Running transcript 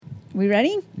We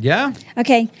ready? Yeah.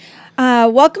 Okay.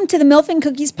 Welcome to the MILF and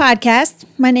Cookies podcast.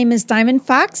 My name is Diamond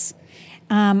Fox.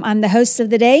 I'm the host of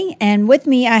the day, and with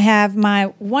me I have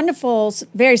my wonderful,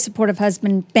 very supportive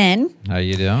husband, Ben. How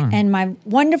you doing? And my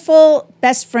wonderful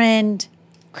best friend,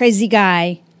 crazy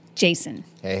guy, Jason.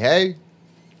 Hey, hey.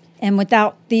 And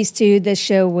without these two, this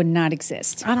show would not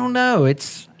exist. I don't know.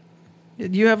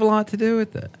 You have a lot to do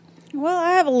with it. Well,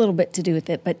 I have a little bit to do with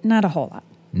it, but not a whole lot.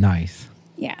 Nice.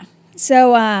 Yeah.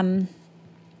 So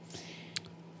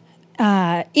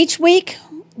each week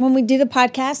when we do the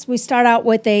podcast, we start out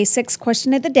with a 6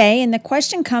 question of the day. And the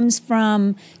question comes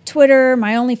from Twitter,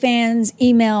 my OnlyFans,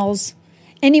 emails,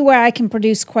 anywhere I can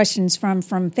produce questions from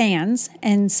fans.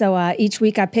 And so each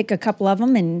week I pick a couple of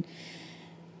them and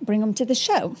bring them to the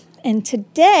show. And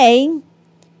today,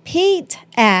 Pete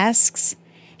asks,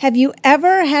 have you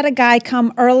ever had a guy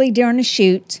come early during a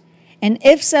shoot? And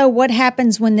if so, what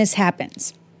happens when this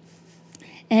happens?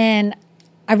 And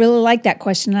I really like that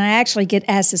question. And I actually get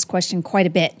asked this question quite a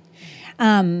bit.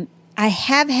 I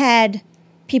have had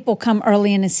people come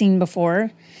early in a scene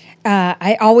before.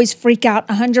 I always freak out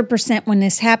 100% when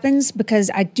this happens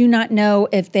because I do not know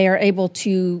if they are able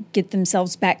to get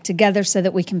themselves back together so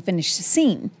that we can finish the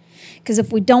scene. Because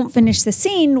if we don't finish the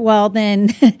scene, well,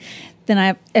 then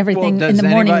everything in the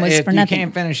morning was for nothing. If you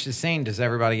can't finish the scene, does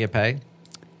everybody get paid?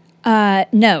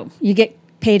 No, you get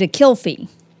paid a kill fee.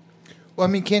 Well,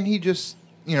 I mean, can't he just,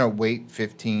 wait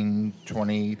 15,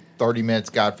 20, 30 minutes,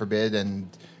 God forbid, and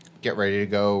get ready to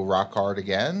go rock hard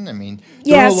again? I mean,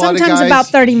 yeah, sometimes about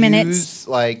 30 minutes. Use,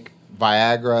 like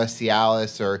Viagra,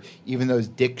 Cialis, or even those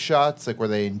dick shots, like where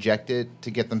they inject it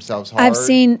to get themselves hard. I've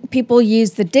seen people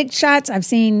use the dick shots. I've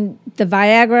seen the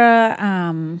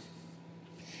Viagra.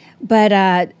 But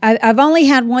I've only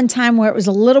had one time where it was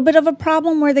a little bit of a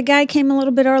problem where the guy came a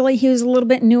little bit early. He was a little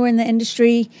bit newer in the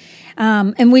industry.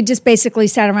 And we just basically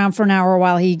sat around for an hour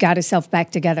while he got himself back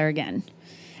together again,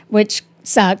 which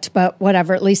sucked, but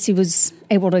whatever. At least he was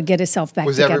able to get himself back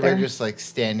together. Was everybody just like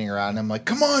standing around him like,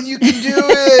 come on, you can do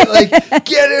it. Like,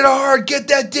 get it hard, get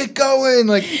that dick going.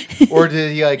 Like, or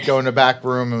did he like go in the back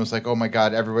room and was like, oh my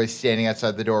God, everybody's standing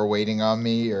outside the door waiting on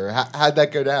me? Or how'd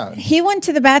that go down? He went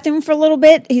to the bathroom for a little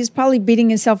bit. He's probably beating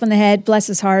himself in the head, bless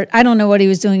his heart. I don't know what he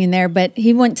was doing in there, but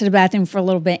he went to the bathroom for a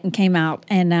little bit and came out.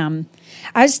 And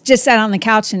I was just sat on the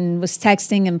couch and was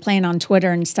texting and playing on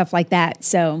Twitter and stuff like that.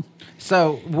 So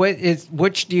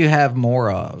which do you have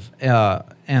more of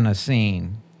in a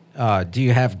scene? Do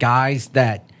you have guys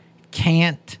that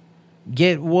can't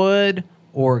get wood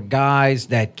or guys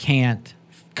that can't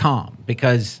come?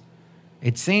 Because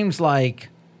it seems like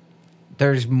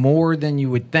there's more than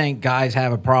you would think guys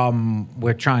have a problem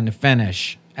with trying to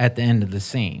finish at the end of the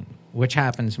scene. Which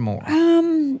happens more?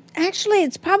 Actually,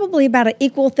 it's probably about an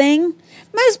equal thing.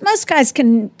 Most guys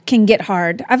can get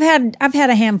hard. I've had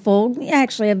a handful.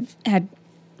 Actually, I've had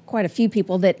quite a few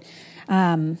people that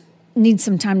need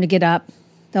some time to get up.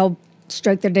 They'll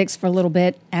stroke their dicks for a little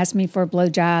bit, ask me for a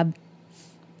blowjob,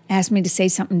 ask me to say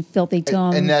something filthy to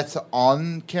them. And that's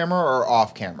on camera or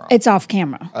off camera? It's off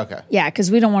camera. Okay. Yeah, because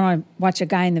we don't want to watch a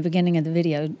guy in the beginning of the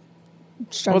video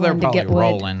struggling to get wood.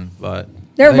 Well, they're probably rolling, but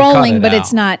they're rolling, but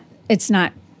it's not. It's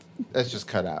not. That's just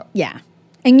cut out. Yeah.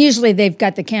 And usually they've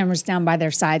got the cameras down by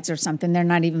their sides or something. They're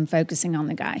not even focusing on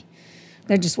the guy.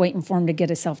 They're just waiting for him to get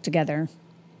himself together.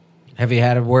 Have you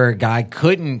had it where a guy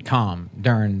couldn't come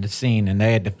during the scene and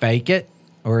they had to fake it?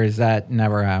 Or is that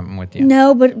never happened with you?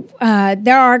 No, but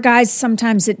there are guys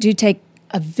sometimes that do take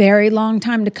a very long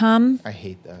time to come. I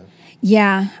hate that.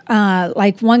 Yeah.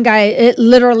 Like one guy, it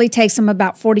literally takes him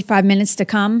about 45 minutes to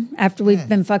come after we've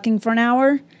been fucking for an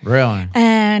hour. Really?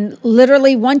 And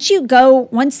literally once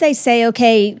they say,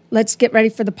 okay, let's get ready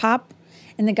for the pop,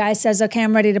 and the guy says, okay,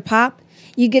 I'm ready to pop,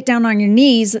 you get down on your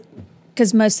knees,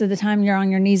 because most of the time you're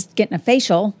on your knees getting a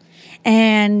facial.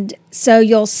 And so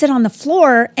you'll sit on the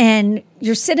floor and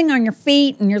you're sitting on your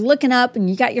feet and you're looking up and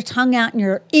you got your tongue out and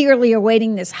you're eagerly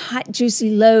awaiting this hot,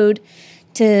 juicy load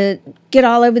to get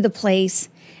all over the place.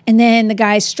 And then the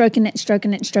guy's stroking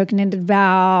it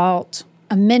about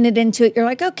a minute into it. You're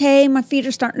like, okay, my feet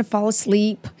are starting to fall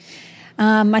asleep.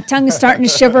 My tongue is starting to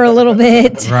shiver a little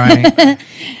bit. Right.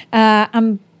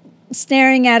 I'm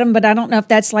staring at him, but I don't know if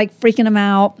that's like freaking him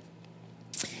out.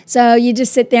 So you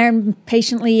just sit there and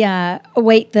patiently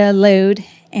await the load.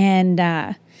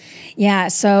 And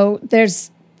so there's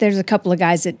a couple of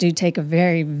guys that do take a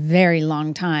very, very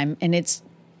long time. And it's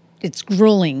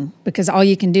grueling because all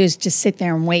you can do is just sit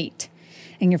there and wait.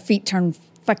 And your feet turn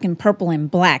fucking purple and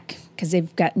black because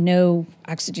they've got no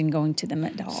oxygen going to them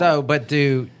at all. So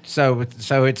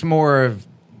it's more of,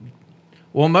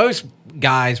 well, most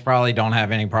guys probably don't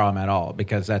have any problem at all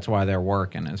because that's why they're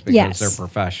working, is because Yes. they're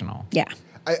professional. Yeah.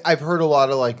 I've heard a lot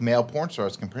of like male porn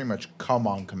stars can pretty much come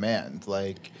on command.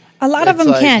 Like A lot of it's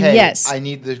them like, can, hey, yes. I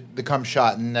need the cum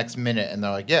shot in the next minute, and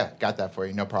they're like, yeah, got that for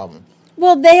you, no problem.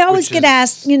 Well, they always Which get is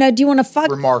asked, do you want to fuck?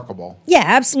 Remarkable. Yeah,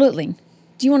 absolutely.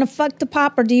 Do you want to fuck the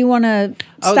pop or do you want to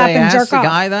Oh, stop they and asked jerk the off?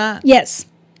 guy that? Yes.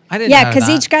 I didn't Yeah, know because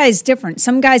that. each guy is different.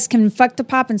 Some guys can fuck the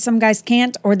pop and some guys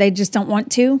can't, or they just don't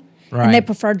want to, and they Right.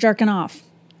 prefer jerking off.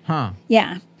 Huh.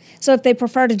 Yeah. So if they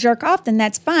prefer to jerk off, then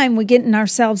that's fine. We get in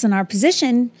ourselves in our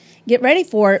position, get ready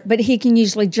for it, but he can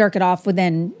usually jerk it off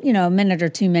within, a minute or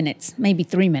 2 minutes, maybe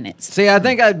 3 minutes. See, I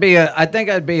think I'd be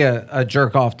a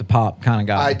jerk off the pop kind of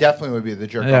guy. I definitely would be the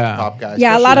jerk Yeah. off the pop guy.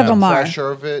 Yeah, a especially lot of the them are.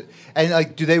 pressure of it. And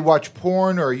like, do they watch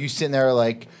porn, or are you sitting there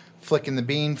like flicking the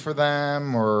bean for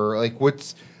them, or like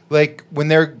what's like when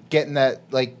they're getting that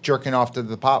like jerking off to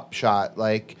the pop shot?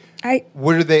 Like,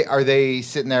 what are they? Are they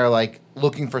sitting there like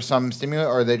looking for some stimulant,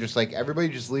 or are they just like, everybody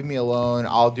just leave me alone?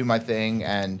 I'll do my thing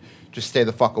and just stay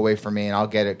the fuck away from me, and I'll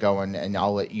get it going, and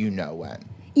I'll let you know when.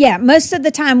 Yeah, most of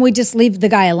the time we just leave the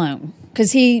guy alone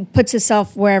because he puts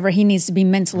himself wherever he needs to be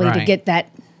mentally to Right. get that,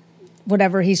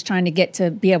 whatever he's trying to get to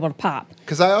be able to pop.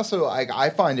 Because I also I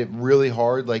find it really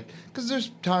hard, like, because there's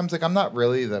times like I'm not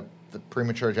really the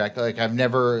premature ejaculate. Like I've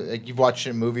never, like, you've watched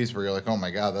it in movies where you're like, oh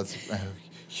my god, that's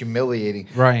humiliating.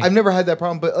 Right. I've never had that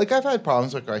problem, but like I've had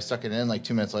problems like where I suck it in, like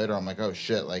 2 minutes later I'm like, oh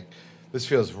shit, like this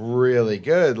feels really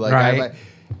good. Like Right. I'm like,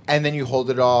 and then you hold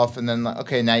it off, and then like,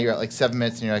 okay, now you're at like 7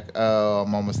 minutes, and you're like, oh,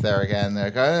 I'm almost there again. They're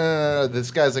like, oh, this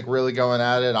guy's like really going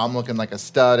at it. I'm looking like a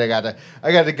stud. I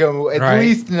gotta go at Right.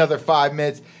 least another 5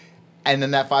 minutes. And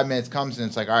then that 5 minutes comes, and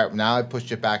it's like, all right, now I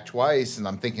pushed it back twice, and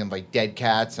I'm thinking of like dead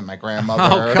cats and my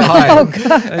grandmother. Oh God!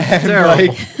 That's And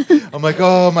terrible. like, I'm like,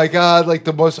 oh my god, like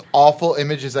the most awful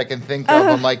images I can think of.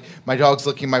 I'm like, my dog's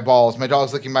licking my balls. My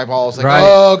dog's licking my balls. Like, Right.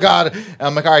 oh god. And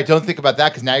I'm like, all right, don't think about that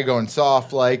because now you're going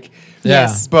soft. Like, Yeah.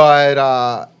 Yes.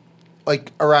 but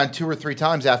like around 2 or 3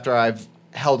 times after I've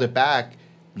held it back,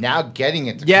 now getting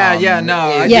it to Yeah, come yeah, no,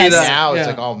 I is- do that. now it's Yeah.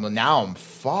 like, oh, now I'm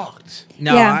fucked.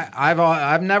 No, Yeah.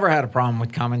 I've never had a problem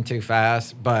with coming too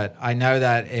fast, but I know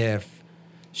that if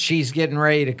she's getting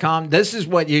ready to come, this is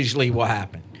what usually will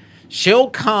happen. She'll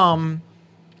come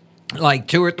like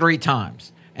 2 or 3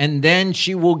 times, and then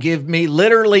she will give me,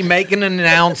 literally making an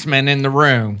announcement in the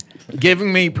room,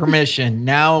 giving me permission.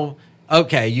 Now,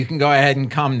 okay, you can go ahead and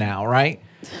come now, right?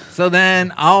 So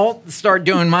then I'll start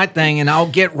doing my thing, and I'll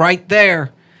get right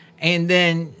there. And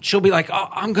then she'll be like, oh,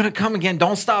 I'm going to come again.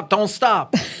 Don't stop. Don't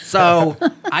stop. So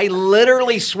I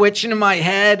literally switch into my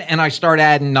head and I start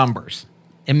adding numbers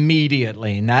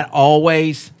immediately. And that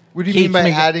always What do you mean keeps by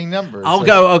me- adding numbers? I'll Like-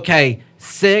 go, okay,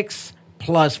 6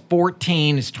 plus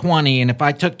 14 is 20. And if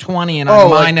I took 20 and Oh, I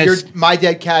like minus... my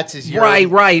dead cats is your Right.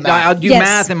 math. I'll do Yes.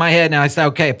 math in my head, and I say,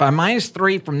 okay, if I minus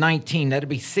 3 from 19, that'd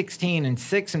be 16, and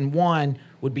 6 and 1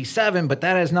 would be 7, but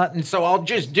that has nothing. So I'll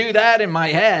just do that in my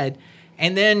head,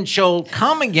 and then she'll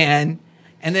come again,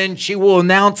 and then she will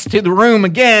announce to the room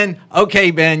again, okay,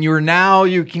 Ben,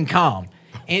 you can come.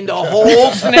 And the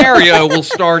whole scenario will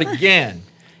start again.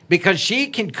 Because she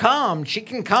can come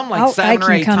like 7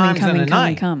 or 8 times in a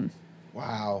night. come.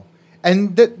 Wow,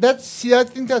 and I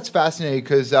think that's fascinating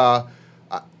because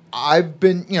I've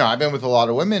been with a lot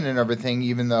of women and everything,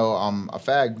 even though I'm a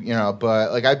fag,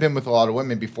 but like I've been with a lot of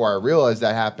women before I realized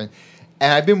that happened,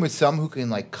 and I've been with some who can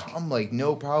like come like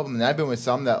no problem, and I've been with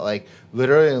some that like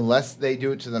literally unless they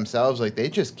do it to themselves, like they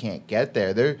just can't get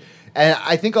there. And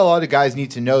I think a lot of guys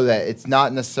need to know that it's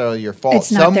not necessarily your fault.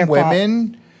 It's not Some their fault.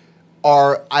 women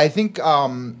are, I think,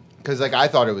 because like I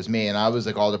thought it was me, and I was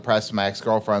like all depressed with my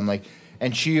ex-girlfriend, like,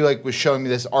 and she like was showing me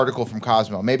this article from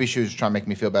Cosmo. Maybe she was trying to make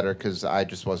me feel better because I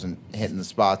just wasn't hitting the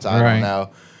spots. I Right. don't know.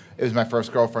 It was my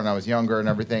first girlfriend. I was younger and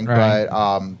everything, Right.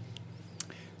 but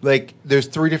like there's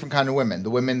 3 different kind of women. The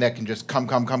women that can just come.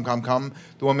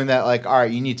 The women that like, all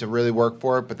right, you need to really work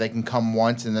for it, but they can come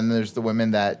once. And then there's the women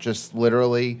that just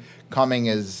literally coming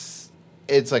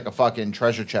it's like a fucking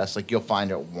treasure chest. Like you'll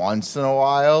find it once in a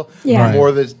while. Yeah.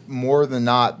 Right. More than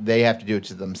not, they have to do it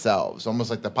to themselves. Almost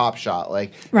like the pop shot.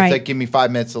 Like Right. it's like, give me 5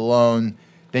 minutes alone.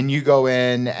 Then you go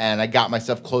in, and I got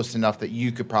myself close enough that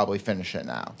you could probably finish it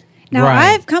now. Now,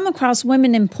 Right. I've come across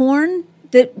women in porn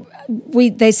that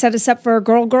they set us up for a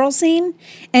girl scene,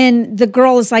 and the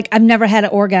girl is like, I've never had an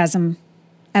orgasm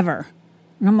ever.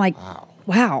 And I'm like,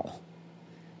 wow.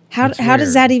 How That's does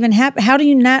weird. that even happen? How do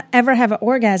you not ever have an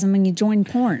orgasm when you join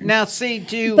porn? Now, see,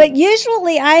 But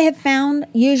usually I have found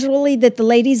that the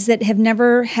ladies that have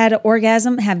never had an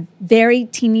orgasm have very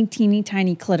teeny,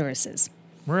 tiny clitorises.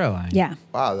 Really? Yeah.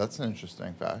 Wow, that's an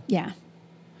interesting fact. Yeah.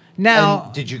 Now,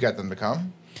 And did you get them to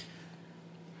come?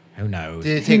 Who knows?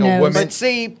 Did it take Who a knows? woman? But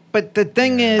see, but the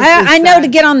thing is, I know that- to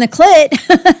get on the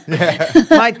clit.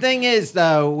 My thing is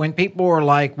though, when people are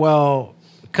like, "Well,"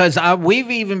 because we've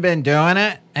even been doing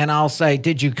it, and I'll say,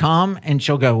 "Did you come?" And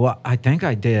she'll go, "Well, I think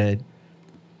I did,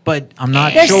 but I'm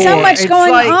not There's sure." so much It's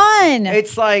going like- on.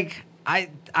 It's like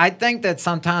I think that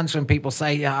sometimes when people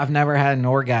say, "Yeah, I've never had an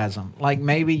orgasm," like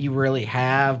maybe you really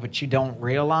have, but you don't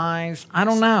realize. I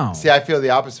don't know. See, I feel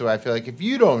the opposite way. I feel like if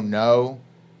you don't know,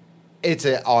 it's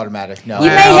an automatic no. You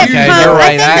may have okay, come- you're I right.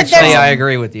 think that Actually, there's- I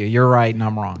agree with you. You're right, and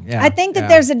I'm wrong. Yeah, I think that yeah.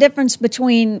 there's a difference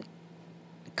between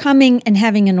coming and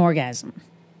having an orgasm.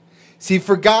 See,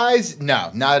 for guys, no,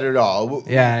 not at all.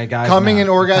 Yeah, guys, Coming no. and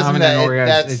orgasm, Coming and orgasm,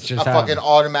 that's it's a just fucking happens.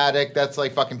 automatic. That's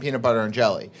like fucking peanut butter and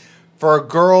jelly. For a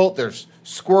girl, there's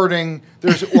squirting,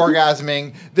 there's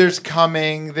orgasming, there's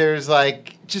coming, there's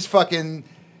like just fucking.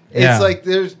 It's Yeah. like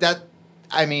there's that.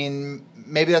 I mean,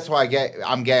 maybe that's why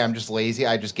I'm gay. I'm just lazy.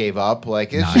 I just gave up.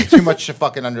 Like it's just too much to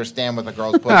fucking understand with a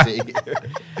girl's pussy.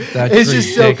 That's It's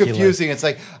just so ridiculous. confusing. It's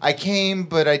like I came,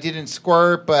 but I didn't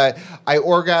squirt, but I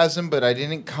orgasmed, but I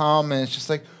didn't come, and it's just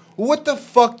like, what the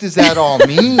fuck does that all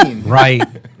mean? Right.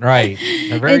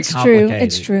 They're very It's true. complicated.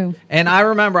 It's true. And I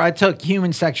remember I took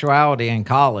human sexuality in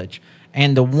college,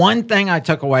 and the one thing I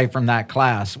took away from that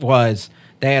class was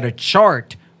they had a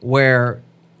chart where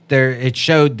it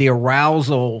showed the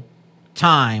arousal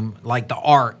time, like the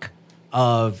arc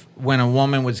of when a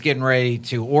woman was getting ready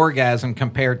to orgasm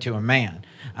compared to a man.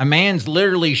 A man's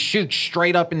literally shoots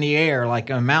straight up in the air like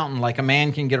a mountain, like a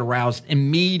man can get aroused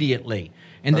immediately,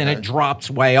 and then it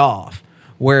drops way off.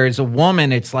 Whereas a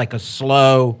woman, it's like a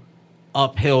slow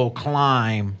uphill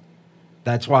climb.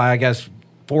 That's why I guess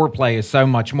foreplay is so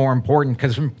much more important,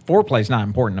 because foreplay is not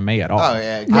important to me at all. Oh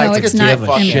yeah, No, I it's could not give a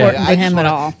fuck. important to I just him at wanna-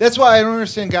 all. That's why I don't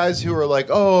understand guys who are like,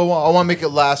 "Oh, I want to make it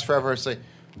last forever." It's like,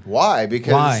 why?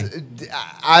 Because Why?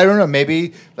 I don't know.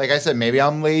 Maybe, like I said, maybe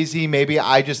I'm lazy. Maybe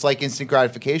I just like instant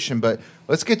gratification. But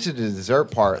let's get to the dessert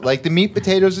part. Like the meat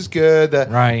potatoes is good.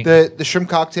 Right. The shrimp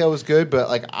cocktail was good. But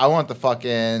like, I want the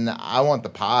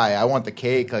pie. I want the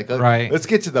cake. Like, Right. let's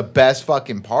get to the best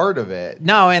fucking part of it.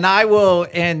 No, and I will.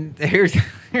 And here's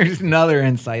another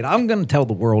insight. I'm going to tell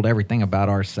the world everything about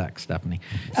our sex, Stephanie.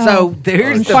 So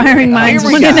here's Inquiring minds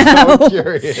here we want to go. know. So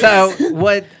curious. So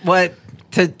what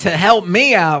to help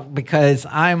me out, because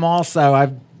I'm also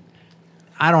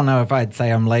I don't know if I'd say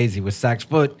I'm lazy with sex,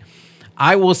 but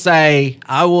I will say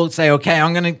okay,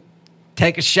 I'm going to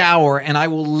take a shower, and I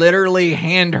will literally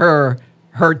hand her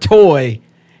toy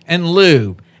and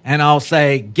lube, and I'll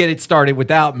say, get it started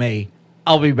without me.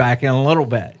 I'll be back in a little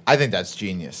bit. I think that's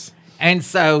genius. And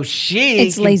so she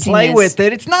It's can play laziness. with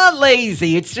it. It's not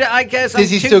lazy. It's just, I guess.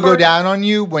 Does he still go down on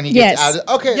you when he gets Yes. out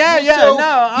of Okay. Yeah, yeah, So no,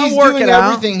 I'll he's work doing it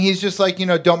out. everything. He's just like,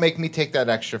 don't make me take that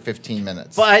extra 15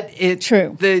 minutes. But it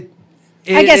True. The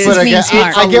I guess it- he's But being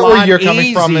smart. I get where lot you're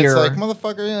coming from. It's easier. like,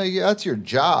 motherfucker, that's your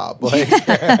job. Like,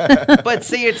 But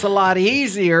see, it's a lot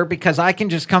easier because I can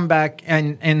just come back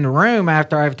in the room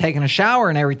after I've taken a shower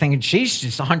and everything, and she's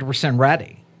just 100%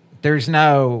 ready. There's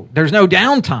no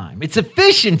downtime. It's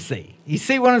efficiency. You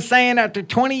see what I'm saying? After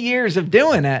 20 years of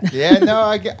doing it, yeah,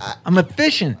 no, I'm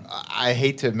efficient. I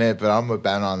hate to admit, but I'm with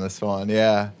Ben on this one.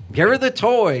 Yeah. Give her the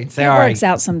toy. Say, It all works right,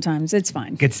 out sometimes. It's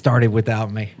fine. get started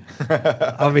without me.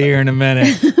 I'll be here in a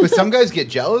minute. But some guys get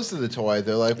jealous of the toy.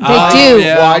 They're like, They why, do.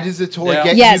 Yeah. Why does the toy Yeah.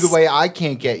 get Yes. you the way I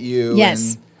can't get you?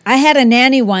 Yes. And I had a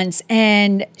nanny once,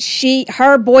 and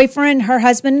her boyfriend, her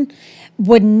husband,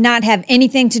 would not have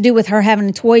anything to do with her having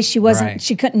a toy. She wasn't. Right.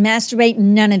 She couldn't masturbate.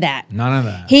 None of that. None of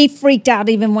that. He freaked out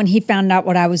even when he found out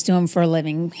what I was doing for a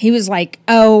living. He was like,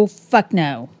 "Oh fuck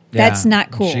no, that's Yeah.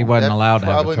 not cool." She wasn't that allowed to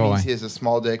have a probably toy. means he has a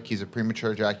small dick. He's a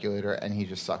premature ejaculator, and he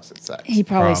just sucks at sex. He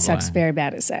probably Probably. sucks very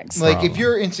bad at sex. Like, Probably. if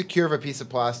you're insecure of a piece of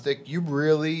plastic, you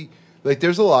really like.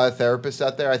 There's a lot of therapists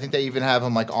out there. I think they even have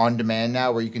them like on demand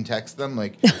now, where you can text them.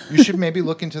 Like, you should maybe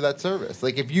look into that service.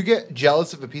 Like, if you get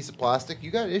jealous of a piece of plastic,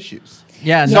 you got issues.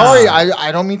 Yeah, no. Sorry,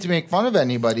 I don't mean to make fun of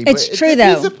anybody. It's but true, it's a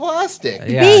though. piece of plastic.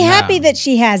 Yeah, Be no. happy that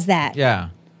she has that. Yeah,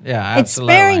 yeah, It's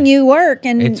absolutely. sparing you work,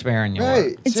 and It's sparing you. Right.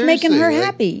 work. it's making her Seriously, like,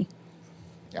 happy.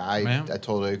 Yeah, I Yeah.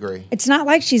 totally agree. It's not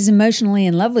like she's emotionally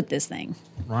in love with this thing.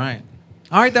 Right.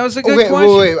 All right, that was a good Wait,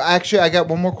 question. wait. Actually, I got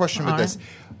one more question with All this.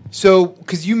 So,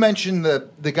 because you mentioned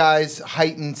the guy's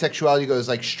heightened sexuality goes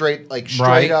like straight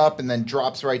Right. up and then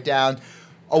drops right down.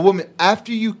 A woman,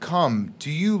 after you come, do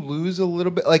you lose a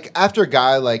little bit? Like after a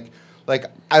guy, like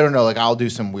I don't know, like I'll do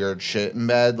some weird shit in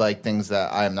bed, like things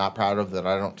that I am not proud of that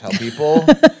I don't tell people.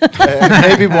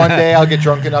 Maybe one day I'll get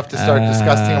drunk enough to start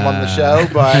discussing them on the show,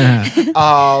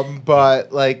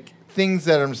 but like things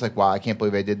that I'm just like, wow, I can't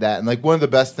believe I did that. And like one of the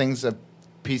best things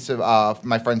piece of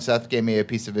my friend Seth gave me a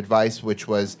piece of advice, which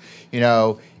was,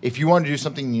 if you want to do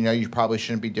something you probably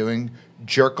shouldn't be doing,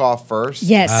 jerk off first.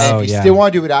 Yes. And Oh, if you yeah. still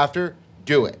want to do it after,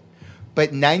 do it.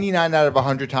 But 99 out of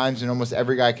 100 times, and almost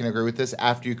every guy can agree with this,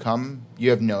 after you come, you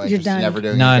have no interest in done. ever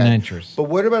doing it None again. interest. But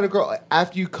what about a girl?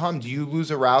 After you come, do you lose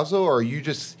arousal, or are you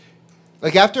just...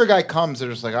 Like, after a guy comes, they're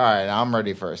just like, all right, I'm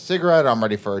ready for a cigarette, I'm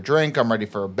ready for a drink, I'm ready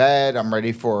for a bed, I'm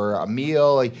ready for a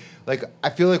meal. Like I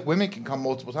feel like women can come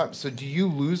multiple times. So do you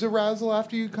lose arousal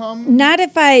after you come? Not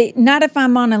if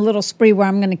I'm on a little spree where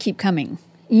I'm going to keep coming.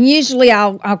 Usually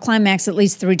I'll climax at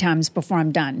least 3 times before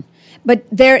I'm done. But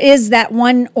there is that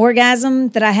one orgasm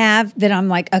that I have that I'm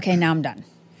like, okay, now I'm done.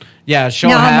 Yeah, she'll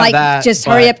Now have I'm like, that. just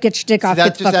but- hurry up, get your dick off, That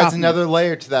get the just fuck adds off me. another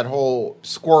layer to that whole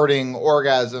squirting,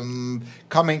 orgasm,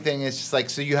 coming thing. It's just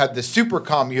like, so you have the super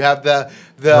cum, you have the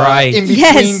Right. in between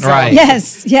Yes, cum. Right.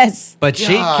 yes. But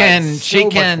she God, can, it's she so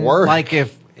much can, work. like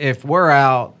if we're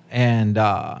out and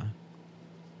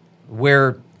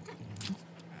we're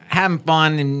having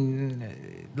fun,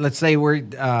 and let's say we're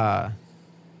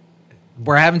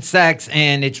having sex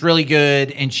and it's really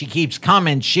good, and she keeps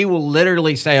coming, she will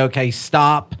literally say, "Okay,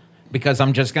 stop," because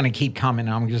I'm just going to keep coming.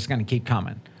 I'm just going to keep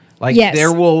coming. Like Yes.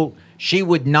 she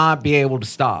would not be able to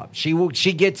stop.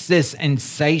 She gets this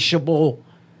insatiable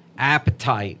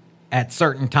appetite at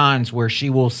certain times where she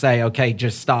will say, "Okay,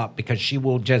 just stop," because she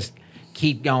will just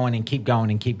keep going and keep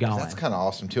going and keep going. That's kind of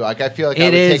awesome too. Like I feel like It I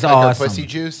would is take like awesome. her pussy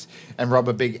juice and rub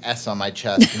a big S on my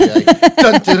chest and be like,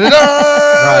 dun, dun, dun,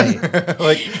 dun!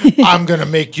 Like I'm gonna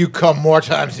make you come more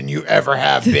times than you ever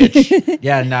have, bitch.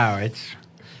 Yeah,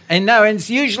 no, it's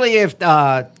usually if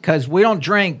because we don't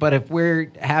drink, but if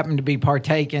we're happen to be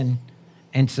partaking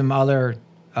in some other,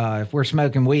 if we're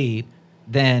smoking weed,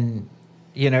 then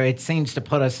it seems to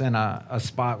put us in a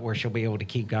spot where she'll be able to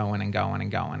keep going and going and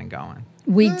going and going.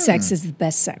 Weed sex is the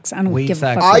best sex. I don't Weed give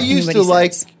sex. a fuck. I what used to anybody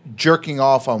like says. jerking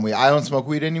off on weed. I don't smoke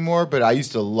weed anymore, but I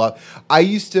used to love.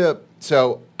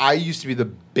 So I used to be the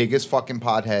biggest fucking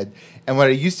pothead, and what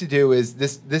I used to do is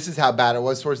this. This is how bad it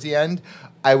was towards the end.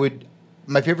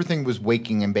 My favorite thing was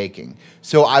waking and baking.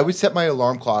 So I would set my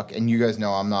alarm clock, and you guys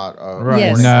know I'm not a Right. Yes.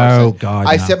 morning No, person. God,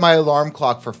 I no. set my alarm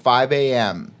clock for 5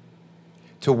 a.m.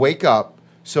 to wake up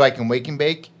so I can wake and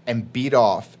bake and beat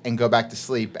off and go back to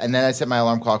sleep. And then I set my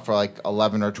alarm clock for like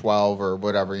 11 or 12 or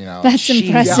whatever, That's Jeez,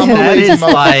 impressive. I'm a that lazy is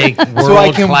mother- like I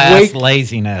world can class wake-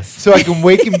 laziness. So I can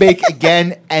wake and bake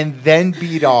again and then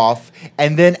beat off.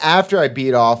 And then after I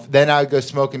beat off, then I would go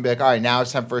smoke and be like, all right, now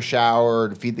it's time for a shower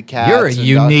to feed the cats. You're a and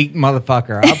unique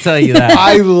motherfucker. I'll tell you that.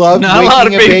 I love Not a lot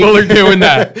of waking and people are baking. doing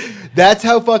that. That's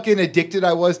how fucking addicted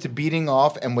I was to beating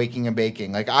off and waking and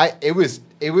baking. Like it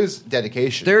was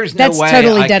dedication. There's no That's way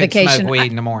totally I dedication. could smoke weed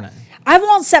in the morning. I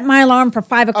won't set my alarm for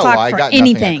 5 o'clock I for got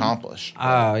anything. nothing accomplished.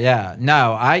 Oh, yeah.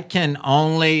 No, I can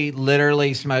only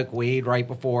literally smoke weed right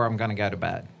before I'm going to go to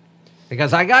bed.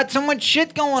 Because I got so much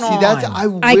shit going on. I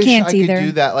wish I can't could either.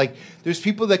 do that. Like, there's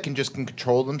people that can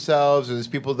control themselves, or there's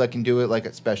people that can do it like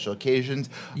at special occasions.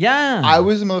 Yeah. I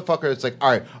was a motherfucker that's like, all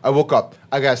right, I woke up,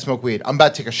 I gotta smoke weed. I'm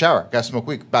about to take a shower, gotta smoke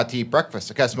weed. About to eat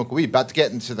breakfast, I gotta smoke weed. About to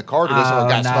get into the car to go somewhere,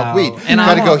 gotta smoke no. weed. And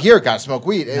Gotta I go won't- here, gotta smoke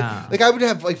weed. And, No. like I would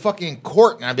have like fucking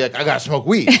court, and I'd be like, I gotta smoke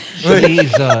weed.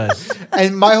 Jesus.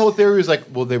 And my whole theory was like,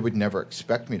 well, they would never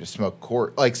expect me to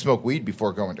smoke weed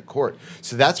before going to court.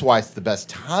 So that's why it's the best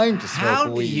time to smoke How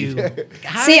do weed. you?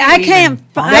 how See, do you I even can't fu-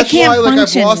 function? I That's can't why, like,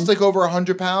 function. I've lost like over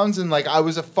 100 pounds, and like I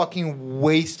was a fucking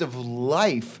waste of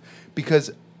life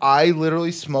because I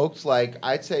literally smoked like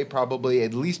I'd say probably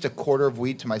at least a quarter of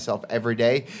weed to myself every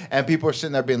day, and people are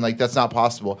sitting there being like, "That's not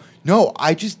possible." No,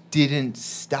 I just didn't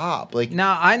stop. Like,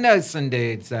 No, I know some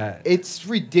dudes that it's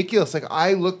ridiculous. Like,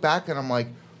 I look back and I'm like,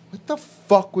 "What the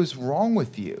fuck was wrong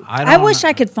with you?" I wish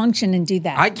I could function and do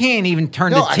that. I can't even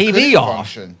turn No, the I TV couldn't off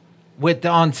function.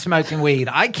 on smoking weed.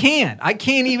 I can't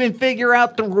even figure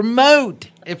out the remote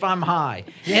if I'm high.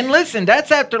 And listen,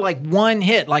 that's after like one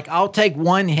hit. Like I'll take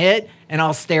one hit and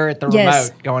I'll stare at the Yes.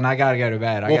 remote, going, "I gotta go to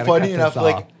bed." Well, funny enough, off.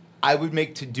 like I would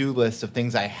make to-do lists of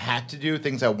things I had to do,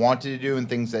 things I wanted to do, and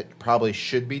things that probably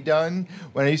should be done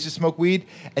when I used to smoke weed.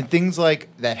 And things like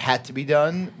that had to be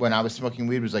done when I was smoking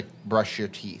weed was like brush your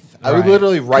teeth. I would Right.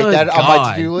 literally write Good that on my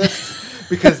God. to-do list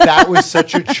because that was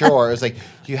such a chore. It was like,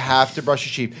 you have to brush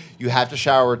your teeth. You have to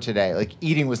shower today. Like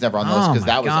eating was never on the list Oh, because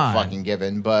my that was God. a fucking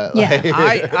given. But Yeah.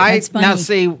 like, I That's funny. now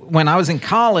see when I was in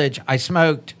college, I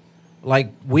smoked.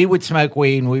 Like we would smoke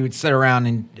weed and we would sit around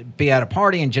and be at a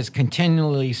party and just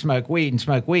continually smoke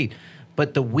weed.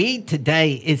 But the weed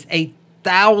today is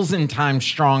 1,000 times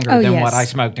stronger Oh, than yes. what I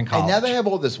smoked in and college. now they have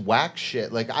all this wax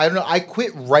shit. Like I don't know. I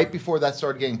quit right before that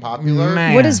started getting popular.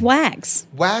 Man. What is wax?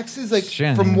 Wax is like,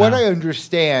 Shit, from you what know. I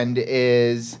understand,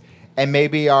 is And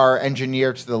maybe our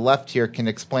engineer to the left here can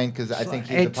explain because I think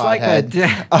he's a It's like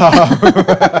pothead.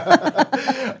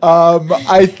 a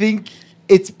I think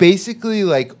it's basically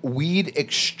like weed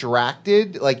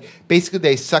extracted. Like basically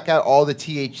they suck out all the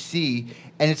THC,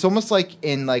 and it's almost like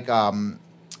in like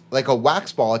a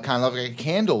wax ball, kind of like a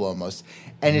candle almost.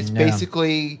 And it's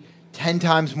basically 10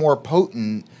 times more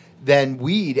potent than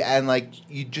weed, and like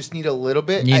you just need a little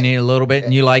bit. You need a little bit,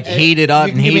 and you like heat it up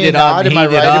You and can give heat me a it up. nod. And Am I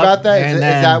heat it right up, about that? and Is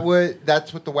then-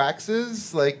 that's what the wax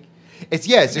is? Like, it's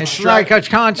like a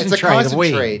concentrate It's a of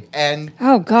weed. concentrate, and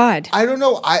Oh God. I don't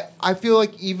know. I feel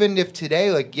like even if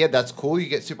today, like, yeah, that's cool. You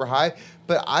get super high.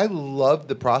 But I love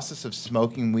the process of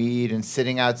smoking weed and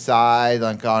sitting outside,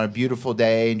 like on a beautiful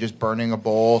day and just burning a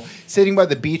bowl, sitting by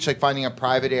the beach, like finding a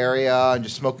private area and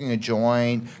just smoking a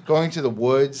joint, going to the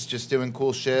woods, just doing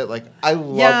cool shit. Like I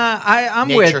love. Yeah, I'm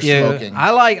nature with you. smoking.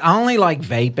 I only like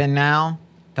vaping now.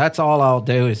 That's all I'll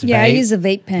do is Yeah, I vape. use a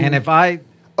vape pen. And if I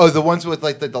Oh, the ones with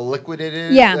like the liquid in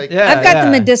it. Yeah. Like, Yeah. I've got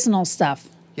the medicinal stuff.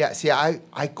 yeah. See, I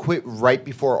quit right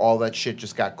before all that shit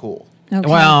just got cool. Okay.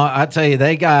 Well, I tell you,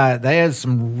 they had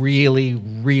some really,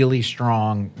 really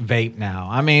strong vape now.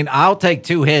 I mean, I'll take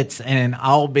 2 hits and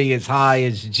I'll be as high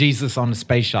as Jesus on the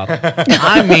space shuttle.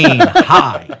 I mean,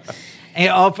 high. And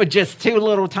off of just 2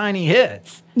 little tiny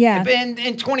hits. Yeah.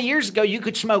 And 20 years ago, you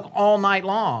could smoke all night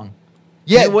long.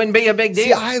 Yeah, It wouldn't be a big deal.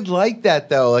 See, I like that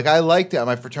though. Like I liked it at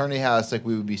my fraternity house. Like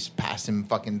we would be passing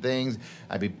fucking things.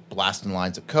 I'd be blasting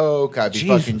lines of coke. I'd be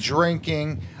Jesus. fucking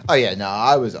drinking. Oh yeah, no,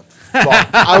 I was a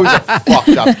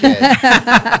fucked up kid.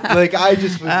 Like I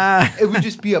just was, it would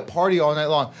just be a party all night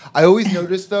long. I always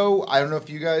noticed though. I don't know if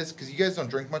you guys, because you guys don't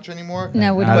drink much anymore.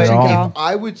 No, we Not don't at drink all. at If all.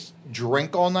 I would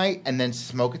drink all night and then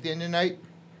smoke at the end of the night,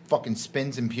 fucking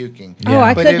spins and puking. Oh,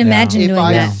 I But couldn't if- imagine if doing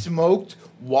I that. smoked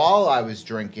while I was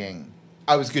drinking,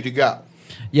 I was good to go.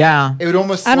 Yeah. It would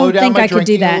almost I slow don't down think my I could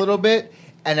do drinking that. a little bit,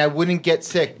 and I wouldn't get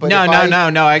sick. But No, if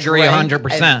no, I agree drank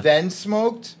 100%. And then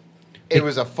smoked, it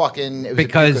was a fucking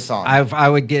Because a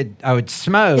I would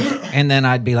smoke and then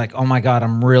I'd be like, oh my God,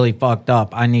 I'm really fucked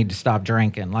up. I need to stop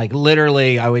drinking. Like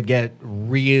literally I would get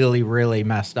really, really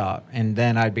messed up. And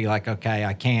then I'd be like, okay,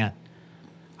 I can't.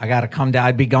 I got to come down.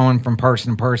 I'd be going from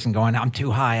person to person going, I'm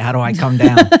too high. How do I come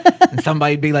down? And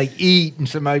somebody'd be like, eat. And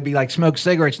somebody'd be like, smoke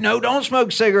cigarettes. No, don't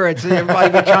smoke cigarettes. And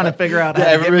everybody'd be trying to figure out how to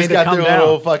get me everybody's to got come their down.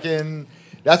 little fucking.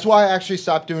 That's why I actually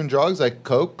stopped doing drugs like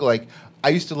coke. Like I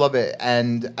used to love it,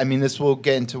 and I mean this will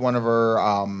get into one of our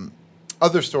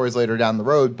other stories later down the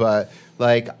road. But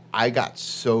like I got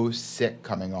so sick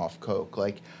coming off coke.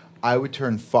 Like I would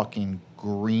turn fucking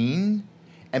green.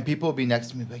 And people would be next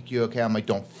to me like, you okay? I'm like,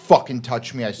 don't fucking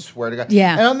touch me. I swear to God.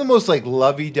 Yeah. And I'm the most like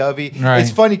lovey-dovey. Right. It's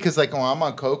funny because like when I'm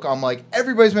on coke, I'm like,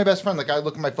 everybody's my best friend. Like I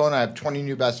look at my phone, I have 20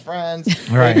 new best friends.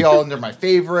 Right. Maybe all under my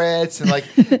favorites. And like,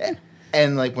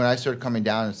 and like when I started coming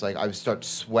down, it's like I would start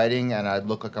sweating and I'd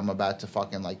look like I'm about to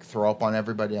fucking like throw up on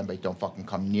everybody. I'm like, don't fucking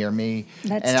come near me.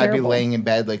 That's and I'd be terrible. laying in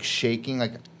bed like shaking.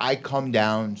 Like I come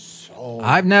down so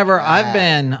I've bad.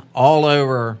 been all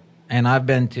over and I've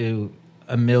been to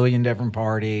a million different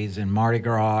parties and Mardi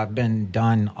Gras. I've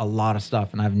done a lot of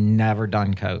stuff and I've never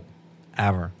done coke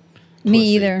ever. Me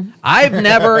either. I've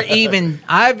never even,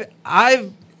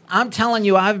 I'm telling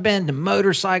you, I've been to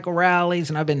motorcycle rallies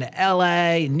and I've been to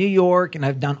LA, New York, and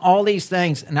I've done all these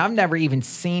things and I've never even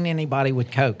seen anybody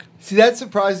with coke. See, that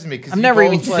surprises me because I've never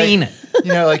even seen it.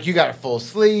 You know, like you got a full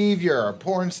sleeve, you're a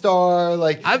porn star.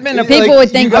 Like I've been to People would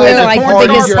think you guys we're are like the partying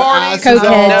biggest your parties. asses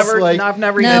cokeheads. off, like- I've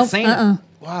never No, even seen it.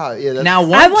 Wow, yeah. That's, Now,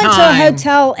 one I went to a time-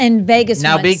 hotel in Vegas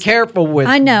Now once. be careful with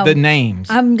I know. the names.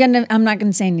 I'm not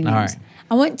gonna say any names. All right.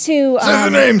 I went to Say the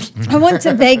names. I went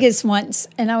to Vegas once,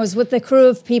 and I was with a crew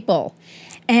of people,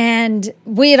 and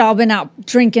we had all been out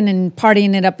drinking and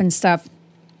partying it up and stuff.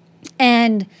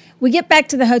 And we get back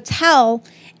to the hotel,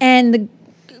 and the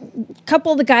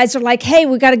couple of the guys are like, "Hey,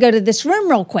 we got to go to this room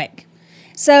real quick."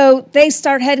 So they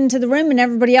start heading to the room, and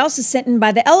everybody else is sitting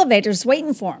by the elevators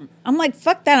waiting for them. I'm like,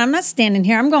 fuck that. I'm not standing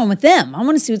here. I'm going with them. I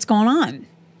want to see what's going on.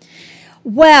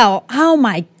 Well, oh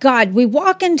my God. We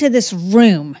walk into this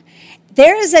room.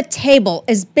 There is a table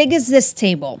as big as this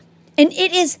table, and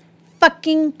it is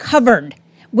fucking covered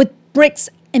with bricks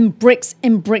and bricks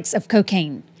and bricks of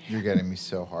cocaine. You're getting me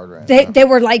so hard right now. They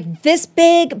were like this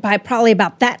big by probably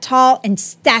about that tall, and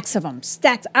stacks of them.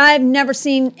 Stacks. I've never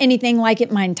seen anything like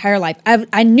it my entire life.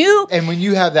 I knew. And when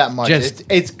you have that much, Just-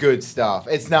 it's good stuff.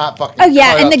 It's not fucking. Oh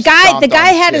yeah, cut and up, the guy stomped on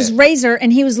had his shit. razor,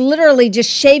 and he was literally just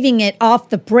shaving it off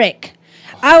the brick.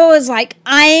 I was like,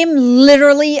 I'm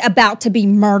literally about to be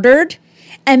murdered.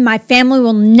 And my family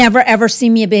will never, ever see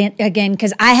me again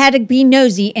because I had to be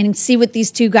nosy and see what these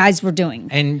two guys were doing.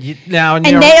 And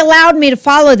they allowed me to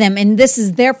follow them. And this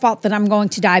is their fault that I'm going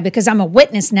to die because I'm a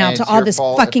witness now And to it's all your this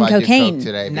fault fucking if I do cocaine. coke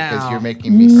today because No. you're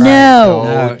making me cry.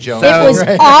 No. Jones. It was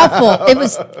awful. It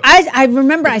was. I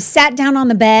remember I sat down on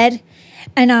the bed,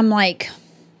 and I'm like,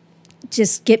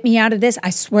 "Just get me out of this." I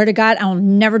swear to God, I will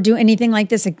never do anything like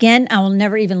this again. I will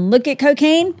never even look at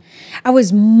cocaine. I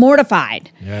was mortified.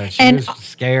 Yeah, she and was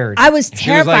scared. I was She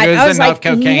was like, terrified. it was I was enough like,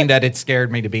 cocaine that it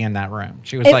scared me to be in that room.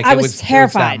 She was like, I it was was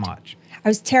terrified. It was that much. I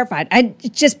was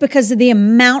terrified. Just because of the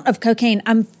amount of cocaine.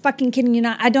 I'm fucking kidding you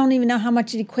not. I don't even know how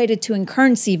much it equated to in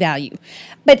currency value,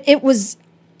 but it was.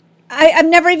 I've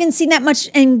never even seen that much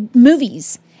in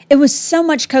movies. It was so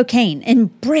much cocaine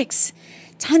and bricks,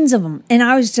 tons of them, and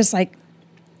I was just like,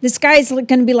 "This guy's going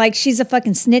to be like, she's a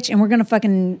fucking snitch, and we're going to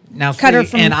fucking cut her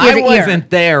from and ear to I wasn't ear."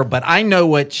 there, but I know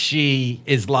what she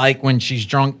is like when she's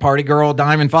drunk party girl,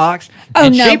 Diamond Fox. Oh,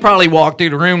 and no. she probably walked through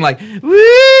the room like,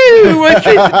 "Woo, what's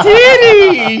his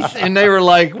titties?" And they were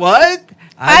like, "What?"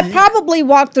 I probably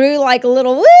walked through like a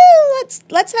little, "Woo,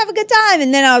 let's have a good time,"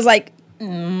 and then I was like,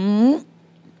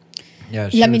 Yeah,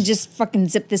 "Let me just fucking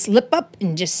zip this lip up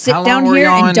and just sit How down long were here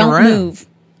y'all in and the don't room? move."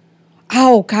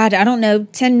 Oh God, I don't know,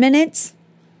 10 minutes,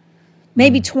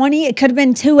 maybe Hmm. 20. It could have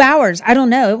been 2 hours. I don't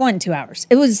know. It wasn't 2 hours.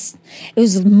 It was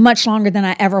much longer than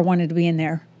I ever wanted to be in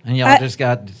there. And y'all just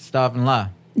got stuff and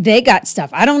left. They got stuff.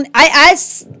 I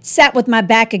sat with my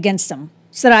back against them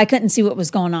so that I couldn't see what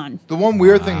was going on. The one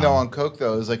weird thing though on coke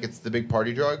though is like it's the big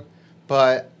party drug,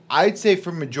 but I'd say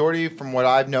for majority from what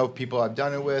I've know of people I've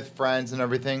done it with, friends and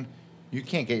everything, you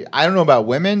can't get. I don't know about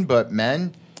women, but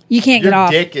men, You can't your get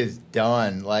off. dick is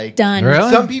done. Like Done.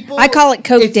 Really? Some people, I call it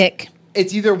coke it's- dick.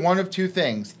 It's either one of two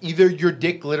things: either your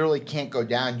dick literally can't go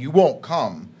down, you won't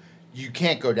come, you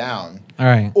can't go down. All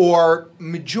right. Or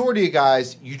majority of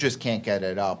guys, you just can't get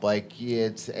it up. Like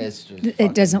it's just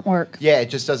It doesn't work. Yeah, it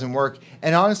just doesn't work.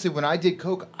 And honestly, when I did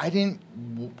coke, I didn't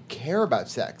care about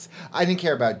sex. I didn't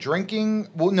care about drinking.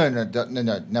 Well, no,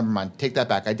 never mind. Take that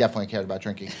back. I definitely cared about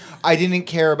drinking. I didn't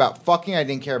care about fucking. I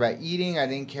didn't care about eating. I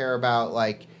didn't care about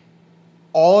like.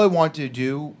 All I wanted to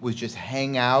do was just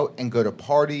hang out and go to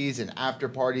parties and after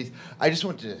parties. I just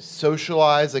wanted to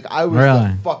socialize. Like I was Really?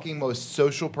 the fucking most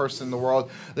social person in the world.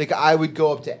 Like I would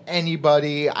go up to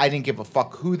anybody. I didn't give a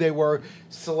fuck who they were.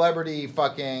 Celebrity,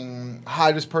 fucking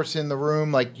hottest person in the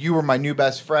room. Like you were my new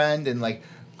best friend, and like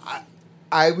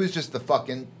I was just the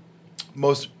fucking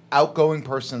most outgoing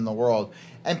person in the world.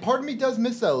 And part of me does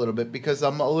miss that a little bit because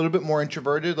I'm a little bit more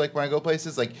introverted. Like when I go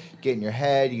places, like get in your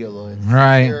head, you get a little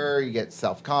insecure, you get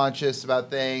self-conscious about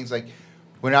things. Like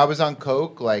when I was on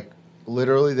coke, like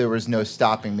literally there was no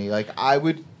stopping me. Like I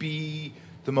would be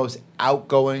the most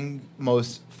outgoing,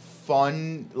 most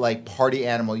fun, like party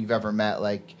animal you've ever met.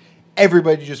 Like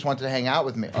everybody just wanted to hang out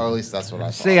with me, or at least that's what I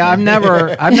thought. See, I've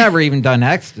never even done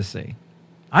ecstasy.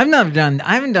 I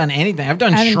haven't done anything. I've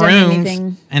done I haven't shrooms, done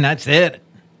anything. and that's it.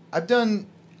 I've done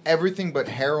everything but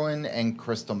heroin and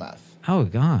crystal meth. Oh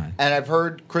God. And I've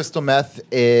heard crystal meth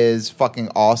is fucking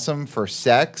awesome for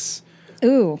sex,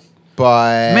 Ooh.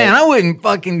 but Man, I wouldn't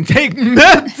fucking take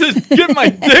meth to get my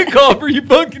dick off. Are you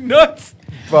fucking nuts?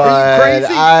 but Are you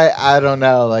crazy? I don't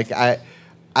know. Like I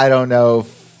don't know.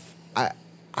 If,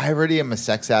 I already am a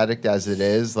sex addict as it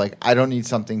is. Like I don't need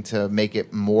something to make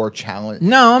it more challenging.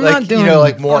 No, I'm like, not doing you know,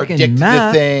 like more fucking addicted to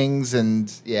meth. things,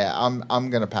 and yeah, I'm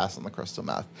gonna pass on the crystal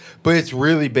meth. But it's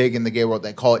really big in the gay world.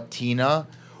 They call it Tina.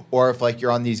 Or if like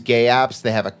you're on these gay apps,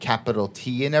 they have a capital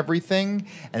T in everything,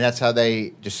 and that's how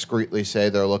they discreetly say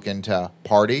they're looking to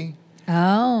party.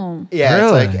 Oh. Yeah,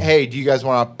 Really? it's like, hey, do you guys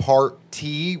want a part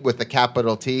T with a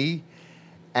capital T?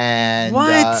 And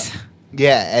What?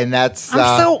 yeah, and that's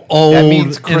I'm so That old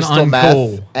means and crystal meth,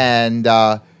 uncool. and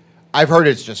I've heard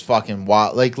it's just fucking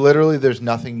wild. Like literally, there's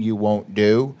nothing you won't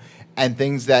do, and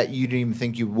things that you didn't even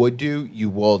think you would do, you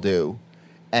will do,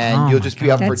 and Oh you'll my just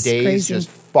be up God. for That's days crazy. just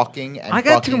fucking. And I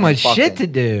got fucking too and much shit fucking. to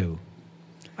do.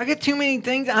 I got too many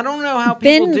things. I don't know how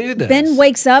people do this. Ben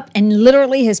wakes up and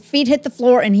literally his feet hit the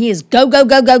floor and he is go, go,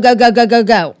 go, go, go, go, go, go,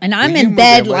 go. And I'm Will you in move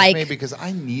bed with like me? Because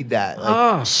I need that. Like,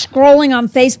 Oh, scrolling on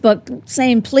Facebook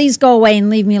saying, please go away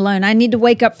and leave me alone. I need to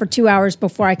wake up for 2 hours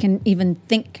before I can even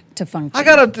think to function. I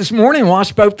got up this morning and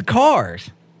washed both the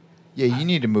cars. yeah, you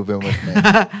need to move in with me.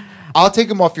 I'll take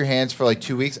them off your hands for like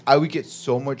 2 weeks. I would get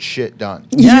so much shit done.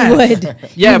 Yes. You would.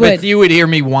 Yeah, You but would. you would hear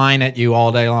me whine at you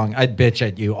all day long. I'd bitch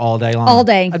at you all day long. All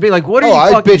day. I'd be like, what are Oh, you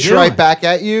I'd fucking bitch doing? right back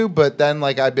at you, but then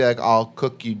like I'd be like, I'll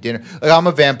cook you dinner. Like I'm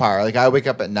a vampire. Like I wake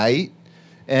up at night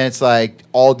and it's like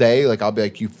all day. Like I'll be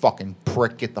like, you fucking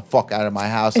prick, get the fuck out of my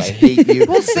house. I hate you.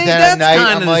 Well, see, Then at that's night, kinda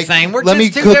I'm the like, same. We're let me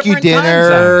just two cook you different time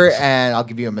dinner, zones. and I'll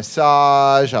give you a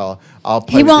massage. I'll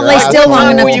play He with won't your lay ass still for long you.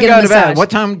 enough When to you get a go to bed? massage. What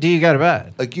time do you go to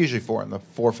bed? Like usually 4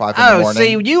 or 5 in the Oh, morning.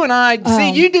 see, you and I,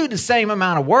 you do the same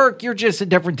amount of work. You're just a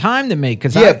different time than me.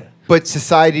 Because Yeah, but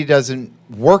society doesn't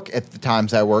work at the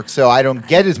times I work, so I don't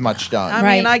get as much done. I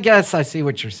mean, Right. I guess I see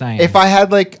what you're saying. If I had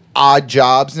like odd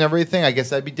jobs and everything, I guess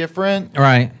that'd be different.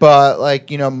 Right. But like,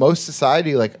 most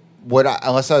society, like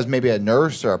unless I was maybe a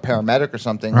nurse or a paramedic or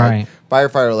something, Right.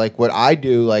 like firefighter, like what I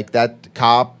do, like that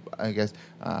cop, I guess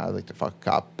I like to fuck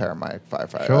cop, paramedic,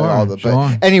 firefighter, Sure, but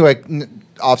sure. anyway,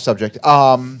 off subject.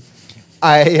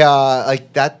 I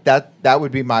like that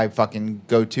would be my fucking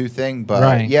go-to thing, but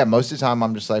Right. yeah, most of the time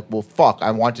I'm just like, well, fuck, I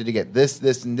wanted to get this,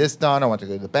 and this done. I want to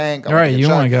go to the bank. All right, you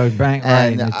want to go bank? Right,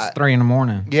 And it's 3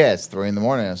 a.m. Yeah, it's 3 a.m.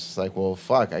 It's just like, well,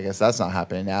 fuck. I guess that's not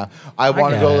happening now. I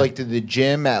want to get go it. like to the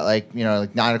gym at like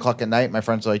 9 o'clock at night. My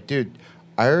friends are like, dude,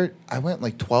 I went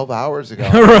like 12 hours ago.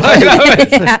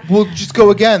 Yeah. We'll just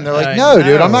go again. They're like, I no,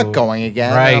 dude, I'm know. not going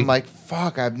again. Right. And I'm like,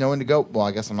 fuck, I have no one to go. Well,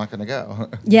 I guess I'm not going to go.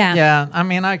 Yeah. Yeah, I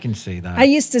mean, I can see that. I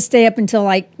used to stay up until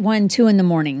like 1, 2 in the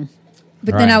morning.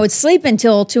 But then Right. I would sleep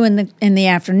until 2 in the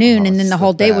afternoon, Oh, and then the it's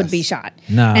whole the day would best. be shot.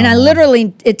 No. And I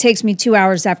literally, it takes me 2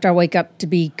 hours after I wake up to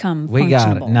become we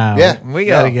got it. functionable. No, Yeah, we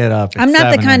got to no. get up. At I'm not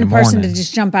the 7 kind in of person to morning.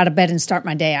 just jump out of bed and start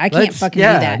my day. I can't Let's- fucking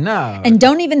yeah, do that. no. And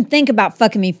don't even think about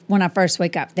fucking me when I first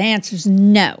wake up. The answer's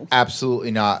no. Absolutely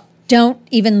not. Don't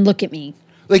even look at me.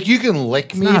 Like, you can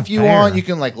lick me not if you fair. want. You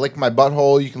can like lick my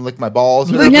butthole. You can lick my balls.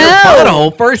 Lick No. your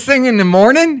butthole first thing in the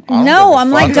morning? I don't No, give a I'm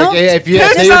fuck. like, don't. if you,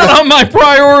 That's say you're not the- on my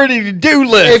priority to do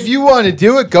list. if you want to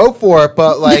do it, go for it.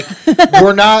 But like,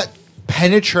 we're not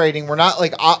penetrating. We're not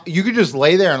like you could just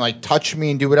lay there and like touch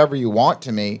me and do whatever you want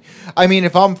to me. I mean,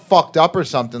 if I'm fucked up or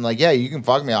something, like you can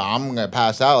fuck me. I'm gonna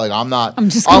pass out. Like I'm not. I'm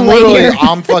just gonna lay literally. here.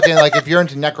 I'm fucking like if you're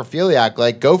into necrophiliac,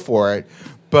 like go for it.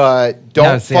 But don't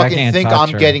No, see, I fucking can't think touch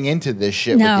I'm her. getting into this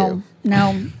shit with No, you.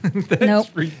 no, nope.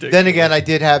 Then again, I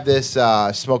did have this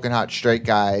smoking hot straight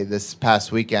guy this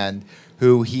past weekend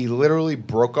who he literally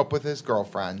broke up with his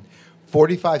girlfriend.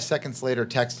 45 seconds later,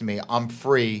 texted me, I'm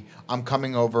free. I'm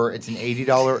coming over. It's an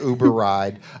 $80 Uber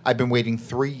ride. I've been waiting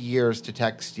 3 years to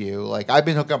text you. Like, I've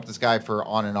been hooking up with this guy for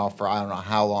on and off for I don't know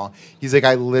how long. He's like,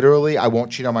 I won't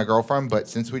cheat on my girlfriend, but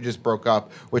since we just broke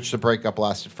up, which the breakup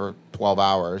lasted for 12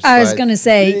 hours. I was but- going to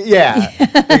say, Yeah.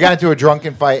 We got into a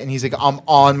drunken fight, and he's like, I'm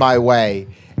on my way.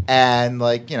 And,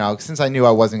 like, since I knew I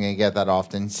wasn't going to get that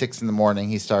often, 6 in the morning,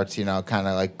 he starts, kind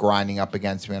of like grinding up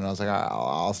against me. And I was like,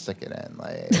 I'll stick it in.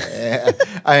 Like,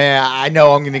 I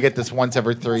know I'm going to get this once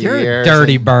every 3 You're years. a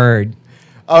dirty bird.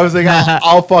 I was like,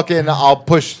 I'll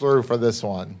push through for this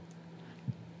one.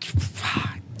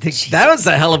 That was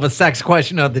a hell of a sex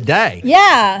question of the day.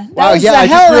 yeah, that Wow, was yeah, a I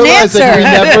hell just of an realized that we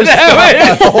answer. never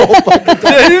stopped the whole fucking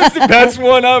time. It's the best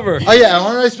one ever. Oh, yeah.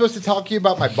 Aren't I supposed to talk to you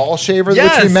about my ball shaver,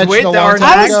 Yes, which we mentioned with a long our-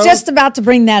 time I ago? was just about to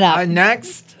bring that up.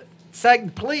 Next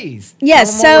segment, please.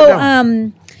 Yes, Tell them what we're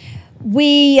so doing.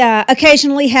 we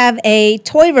occasionally have a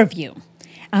toy review.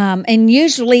 And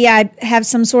usually I have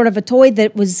some sort of a toy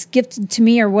that was gifted to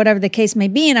me or whatever the case may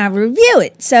be, and I review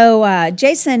it. So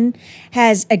Jason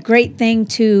has a great thing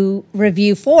to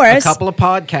review for A us. couple of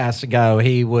podcasts ago,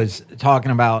 he was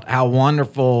talking about how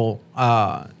wonderful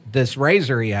this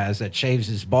razor he has that shaves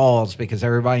his balls because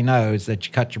everybody knows that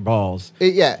you cut your balls.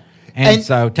 Yeah. And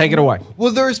so take it away.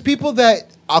 Well, there's people that,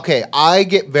 okay, I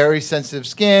get very sensitive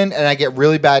skin and I get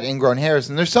really bad ingrown hairs.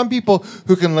 And there's some people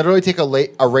who can literally take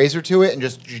a razor to it and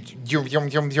just,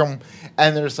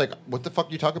 and they're just like, what the fuck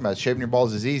are you talking about? Shaving your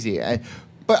balls is easy.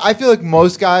 But I feel like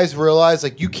most guys realize,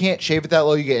 like, you can't shave it that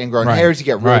low. You get ingrown Right. hairs. You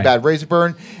get really Right. bad razor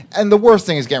burn. And the worst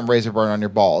thing is getting razor burn on your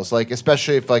balls. Like,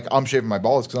 especially if, like, I'm shaving my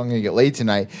balls because I'm going to get laid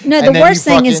tonight. No, And the then worst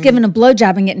you thing is fucking- giving a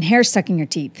blowjob and getting hair stuck in your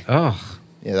teeth. Oh,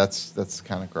 Yeah, that's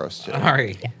kind of gross, too. all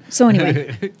right. So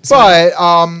anyway, But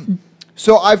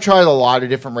so I've tried a lot of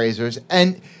different razors,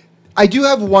 and I do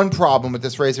have one problem with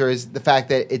this razor is the fact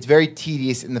that it's very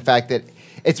tedious in the fact that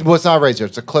it's not a razor,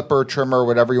 it's a clipper, trimmer,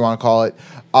 whatever you want to call it.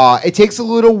 It takes a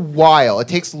little while. It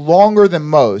takes longer than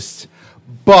most,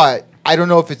 but I don't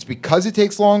know if it's because it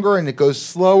takes longer and it goes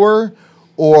slower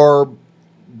or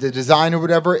the design or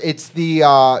whatever. It's the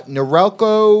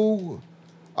Norelco.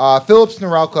 Philips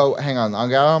Norelco. Hang on, I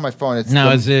got it on my phone. It's Now,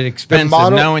 the- is it expensive?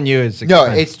 model- Knowing you is No,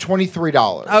 expensive. it's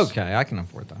 $23. Okay, I can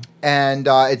afford that. And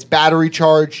it's battery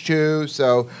charge too.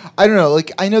 So I don't know.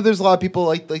 Like I know there's a lot of people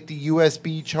like the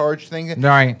USB charge thing.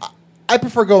 Right. I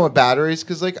prefer going with batteries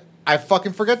because like I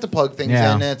fucking forget to plug things Yeah.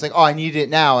 in, and it's like, oh, I need it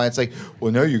now, and it's like,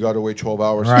 well, no, you got to wait 12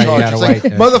 hours Right, to you charge. gotta It's like,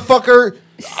 wait, yeah. motherfucker,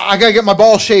 I gotta get my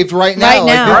balls shaved right now. Right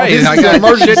now. Right, This I is an got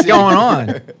emergency. shit going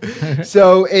on.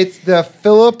 So it's the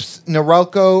Philips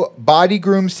Norelco Body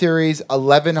Groom Series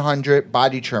 1100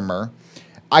 body trimmer.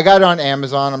 I got it on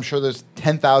Amazon. I'm sure there's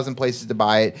 10,000 places to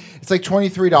buy it. It's like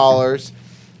 $23.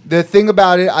 The thing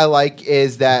about it I like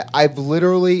is that I've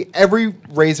literally, every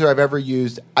razor I've ever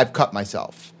used, I've cut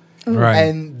myself. Right.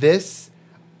 And this,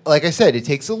 like I said, it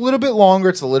takes a little bit longer.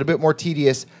 It's a little bit more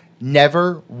tedious.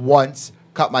 Never once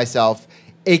cut myself.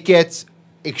 It gets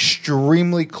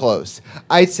extremely close.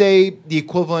 I'd say the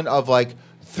equivalent of like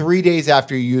 3 days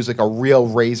after you use like a real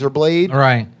razor blade.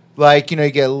 Right. Like, you know,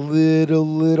 you get a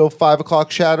little 5 o'clock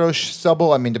shadow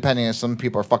stubble. I mean, depending on some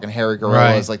people are fucking hairy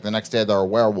gorillas. Right. Like the next day they're a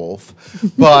werewolf.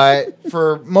 But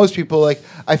for most people, like,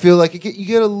 I feel like you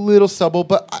get a little stubble.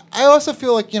 But I also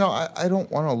feel like, you know, I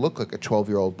don't want to look like a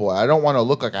 12-year-old boy. I don't want to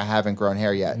look like I haven't grown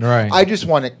hair yet. Right. I just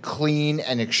want it clean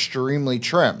and extremely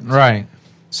trimmed. Right.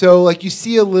 So, like, you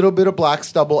see a little bit of black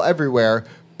stubble everywhere.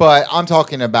 But I'm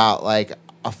talking about, like,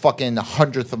 a fucking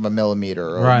 100th of a millimeter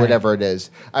or Right. whatever it is.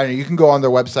 I don't know. You can go on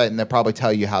their website and they'll probably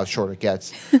tell you how short it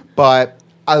gets. But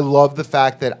I love the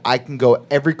fact that I can go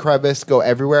every crevice, go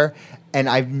everywhere, and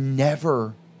I've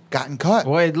never gotten cut.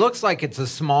 Well, it looks like it's a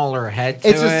smaller head to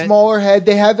It's it. a smaller head.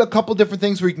 They have a couple different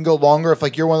things where you can go longer. If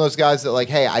like you're one of those guys that like,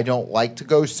 hey, I don't like to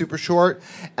go super short,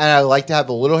 and I like to have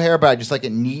a little hair, but I just like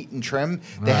it neat and trim.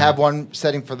 They Right. have one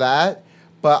setting for that.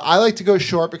 But I like to go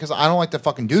short because I don't like to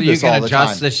fucking do So you this all can the time.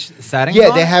 adjust the settings Yeah,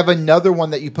 on they it? have another one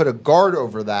that you put a guard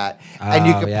over that, and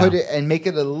you Oh, can yeah. put it and make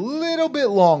it a little bit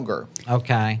longer.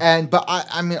 Okay. But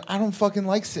I mean, I don't fucking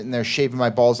like sitting there shaving my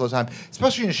balls all the time,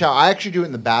 especially in the shower. I actually do it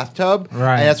in the bathtub,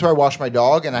 Right. and that's where I wash my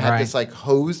dog. And I have Right. this like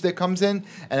hose that comes in,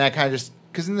 and I kind of just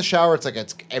because in the shower it's like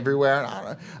it's everywhere.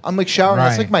 And I'm like showering.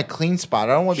 That's Right. like my clean spot.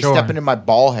 I don't want to Sure. be stepping in my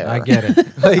ball hair. I get it.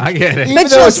 Like, I get it. even But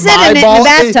though you'll it's sit my in it in the ball-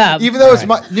 bathtub. Even though it's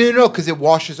Right. my no, because it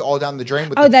washes all down the drain.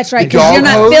 With Oh, that's right, the 'cause you're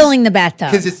dog not hose, filling the bathtub.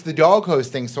 because it's the dog hose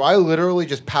thing. So I literally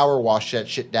just power wash that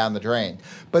shit down the drain.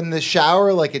 But in the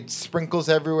shower, like it sprinkles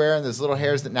everywhere, and there's little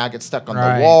hairs that now get stuck on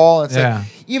Right. the wall. And it's Yeah. like,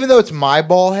 even though it's my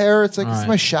ball hair, it's like it's Right.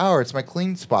 my shower, it's my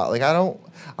clean spot. Like I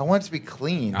want it to be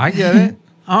clean. I get it.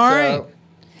 All So- right.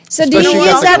 So do you Especially use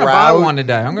with I'm the that? gonna grout. buy one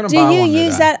today. I'm gonna Do buy you one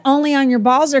use today. that only on your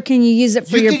balls, or can you use it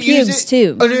for your could use pubes it-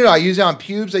 too? Oh no, I use it on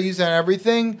pubes. I use it on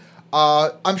everything.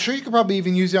 I'm sure you could probably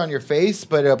even use it on your face,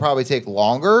 but it'll probably take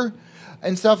longer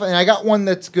and stuff. And I got one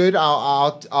that's good.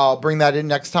 I'll bring that in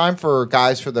next time for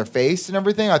guys for their face and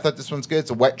everything. I thought this one's good. It's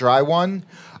a wet dry one.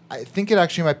 I think it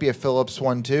actually might be a Philips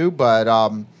one too, but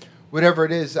whatever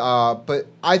it is. But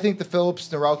I think the Philips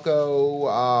Norelco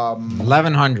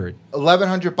 1100.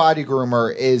 1100 body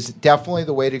groomer is definitely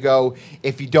the way to go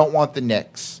if you don't want the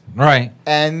nicks. Right.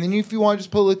 And then if you want to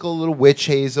just put like a little witch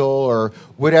hazel or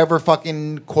whatever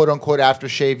fucking quote unquote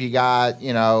aftershave you got,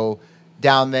 you know,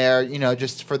 down there, you know,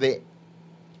 just for the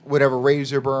whatever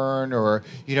razor burn or,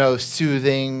 you know,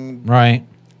 soothing, Right.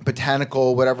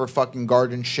 botanical, whatever fucking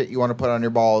garden shit you want to put on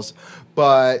your balls.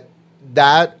 But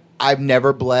that I've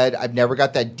never bled. I've never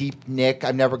got that deep nick.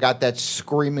 I've never got that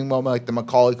screaming moment like the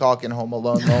Macaulay Culkin Home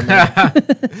Alone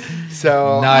moment.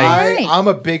 So Nice. I'm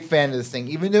a big fan of this thing.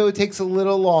 Even though it takes a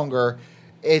little longer,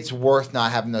 it's worth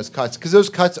not having those cuts because those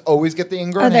cuts always get the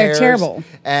ingrown Oh, they're hairs, terrible.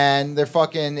 and they're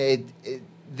fucking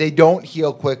they don't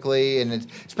heal quickly, and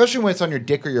especially when it's on your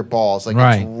dick or your balls, like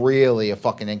Right. it's really a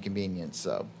fucking inconvenience.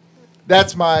 So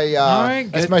that's my All right,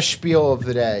 that's good. my spiel of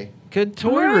the day. Good toy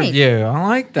All right. review. I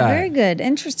like that. Very good,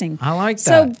 interesting. I like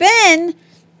So that.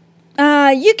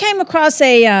 Ben, you came across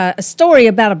a story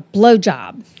about a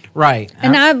blowjob, Right.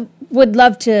 and I would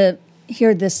love to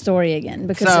hear this story again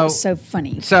because it So- was so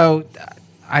funny. So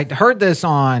I heard this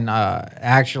on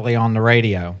actually on the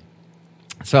radio.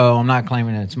 So I'm not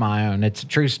claiming it's my own. It's a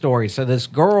true story. So this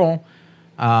girl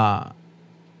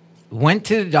went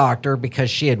to the doctor because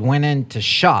she had went into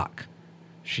shock.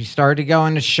 She started to go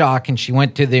into shock, and she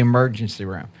went to the emergency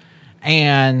room.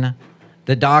 And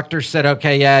the doctor said,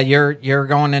 "Okay, yeah, you're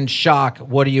going into shock.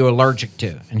 What are you allergic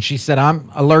to?" And she said, "I'm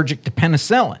allergic to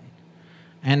penicillin."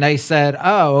 And they said,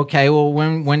 "Oh, okay. Well,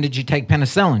 when did you take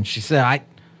penicillin?" She said,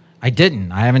 I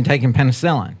didn't. I haven't taken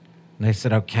penicillin." And they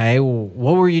said, "Okay. Well,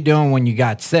 what were you doing when you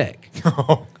got sick?"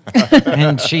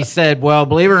 And she said, "Well,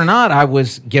 believe it or not, I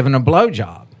was given a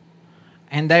blowjob."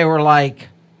 And they were like,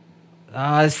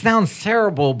 "It sounds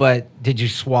terrible, but did you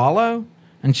swallow?"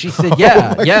 And she said,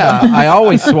 yeah, I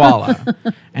always swallow.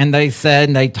 And they said,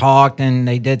 and they talked, and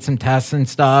they did some tests and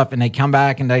stuff, and they come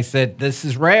back, and they said, "This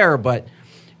is rare, but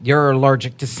you're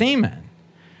allergic to semen."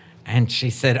 And she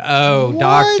said, "Oh, What?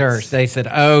 doctor." They said,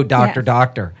 "Oh, doctor, Yeah.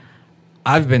 doctor,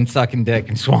 I've been sucking dick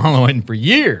and swallowing for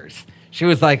years." She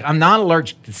was like, "I'm not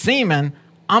allergic to semen.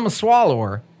 I'm a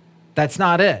swallower. That's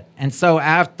not it. And so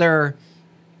after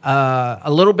a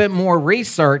little bit more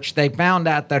research, they found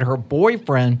out that her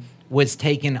boyfriend was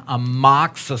taking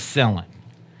amoxicillin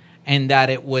and that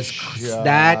it was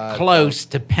that close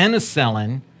to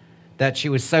penicillin that she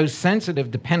was so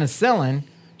sensitive to penicillin,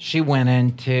 she went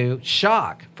into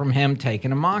shock from him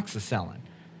taking amoxicillin.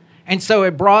 And so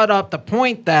it brought up the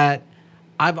point that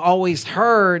I've always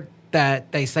heard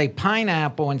that they say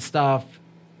pineapple and stuff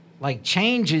like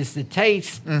changes the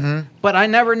taste, but I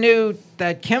never knew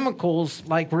that chemicals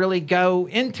like really go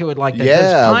into it like that.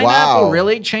 Does pineapple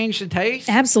really change the taste?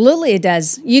 Absolutely, it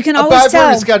does. You can But always I've heard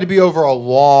tell. it's got to be over a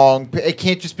long. It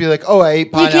can't just be like, oh, I ate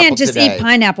You pineapple can't just today. eat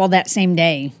pineapple that same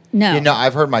day. No, You know,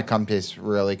 I've heard my cum taste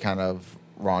really kind of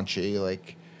raunchy.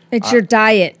 Like, it's your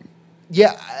diet.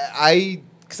 yeah,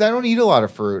 because I don't eat a lot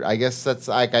of fruit. I guess that's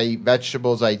like I eat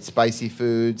vegetables, I eat spicy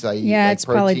foods, I eat like It's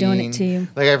probably doing it protein. to you.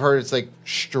 Like I've heard it's like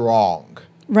strong.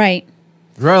 Right.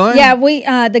 Really? Yeah, we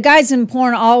the guys in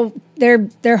porn all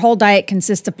their whole diet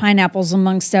consists of pineapples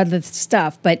amongst other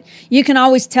stuff, but you can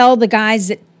always tell the guys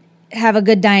that have a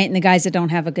good diet and the guys that don't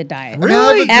have a good diet. I mean, I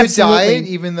have a good Absolutely. diet,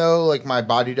 even though like my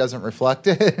body doesn't reflect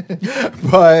it.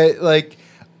 But like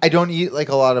I don't eat like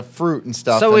a lot of fruit and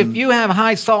stuff. So and if you have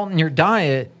high salt in your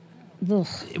diet, Ugh.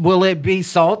 will it be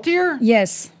saltier?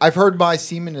 Yes. I've heard my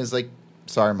semen is like,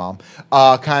 sorry, mom,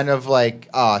 kind of like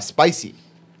spicy.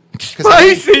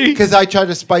 Spicy? Because I try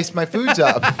to spice my foods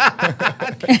up.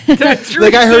 That's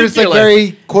Like I heard it's like ridiculous.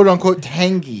 very quote unquote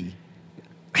tangy.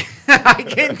 I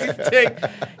can't detect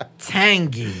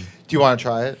tangy. Do you want to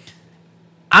try it?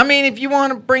 I mean, if you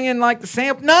want to bring in like the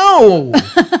sample, no,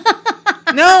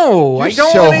 no, I You're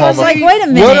don't. so want to I was like, homophobic. wait a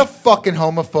minute. What a fucking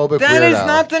homophobic That weirdo. has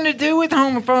nothing to do with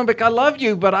homophobic. I love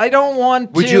you, but I don't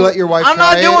want to. Would you let your wife I'm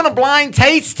not try doing it? a blind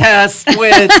taste test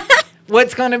with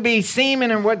what's going to be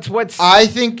semen and what's. I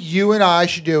think you and I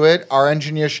should do it. Our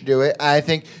engineer should do it. I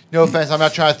think, no offense, I'm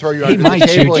not trying to throw you he under the might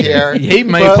table shoot you. here. He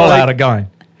may but, pull like, out a gun.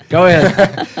 Go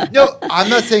ahead. No, I'm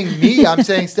not saying me. I'm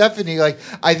saying Stephanie. Like,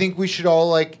 I think we should all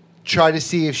like try to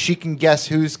see if she can guess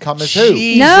who's come as who.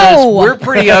 Jesus, No. we're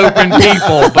pretty open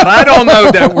people, but I don't know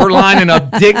that we're lining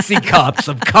up Dixie cups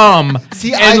of cum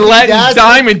See, I and think letting that's-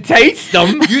 Diamond taste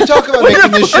them. You talk about What the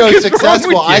making this fuck show is wrong successful.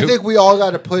 with I you? think we all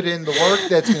got to put in the work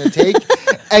that's going to take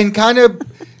and kind of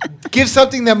give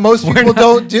something that most people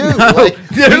don't do. Like,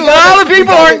 A lot of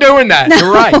people aren't doing that.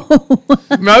 You're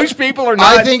right. Most people are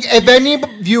not. I think if any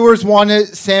viewers want to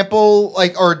sample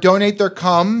like or donate their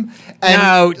cum, and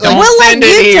No, like, don't We'll let send it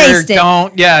you here. taste it.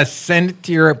 Don't. Yes, send it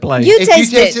to your place. You if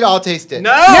taste you taste it. it, I'll taste it.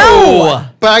 No.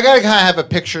 But I gotta kind of have a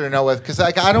picture to know with because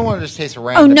like I don't want to just taste a Oh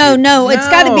random. no, it's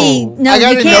got to be No. no. I You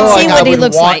gotta can't know see like, what I he would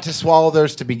looks want like. to swallow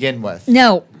theirs to begin with.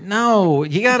 No, No,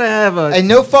 you gotta have a. And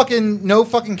no fucking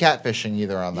catfishing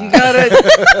either on that. You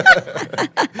gotta.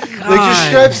 Like just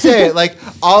straight up say it. Like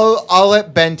I'll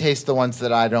let Ben taste the ones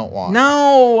that I don't want.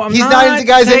 No, I'm He's not. not into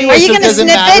guys saying- anyway, Are you so it gonna doesn't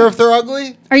sniff matter it? if they're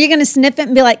ugly. are you going to sniff it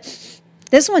and be like,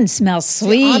 "This one smells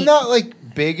sweet"? I'm not like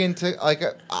big into like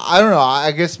I don't know.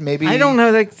 I guess maybe I don't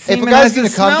know that if a semen guy's has a gonna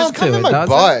come, smell just come to in it, my does it?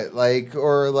 butt, like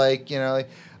or like you know. Like,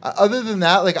 other than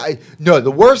that, like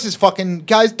the worst is fucking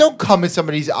guys. Don't come in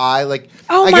somebody's eye. Like,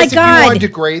 Oh I my guess if you want God. to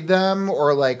degrade them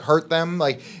or like hurt them,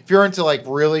 like if you're into like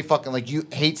really fucking like you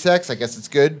hate sex, I guess it's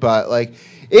good. But like,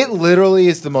 it literally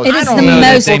is the most. It is don't the know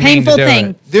that most they mean to painful do thing.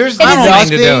 it. There's I don't mean nothing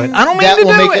to do it. I don't mean that to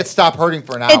will do make it. it stop hurting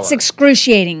for an hour. It's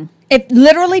excruciating. It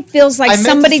literally feels like I meant to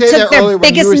somebody say took that their earlier when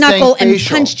you biggest were saying knuckle and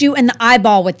facial. punched you in the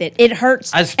eyeball with it. It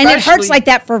hurts, and it hurts Especially- like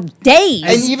that for days.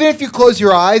 And even if you close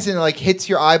your eyes and it like hits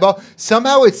your eyeball,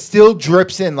 somehow it still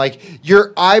drips in. Like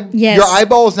your Yes. your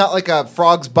eyeball is not like a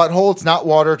frog's butthole. It's not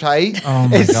watertight. Oh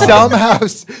my it God. somehow.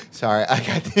 Sorry, I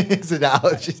got these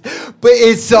analogies, but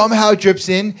it somehow drips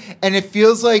in, and it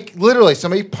feels like literally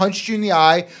somebody punched you in the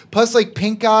eye, plus like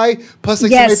pink eye, plus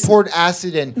like Yes. somebody poured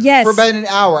acid in Yes. for about an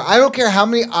hour. I don't care how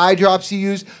many eye drops you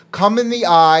use. Cum in the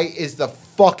eye is the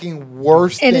fucking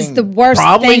worst. It thing. is the worst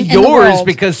Probably thing in the yours world.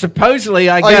 because supposedly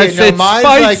I Oh, yeah, guess no, it's mine's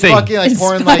spicy. like fucking like It's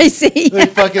pouring spicy.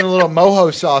 like fucking a little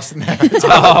mojo sauce in there.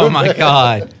 Oh my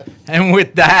god! And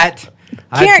with that,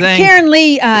 I Karen, think Karen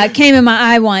Lee came in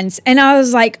my eye once, and I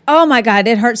was like, "Oh my god,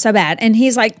 it hurts so bad." And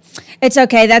he's like, "It's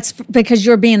okay. That's because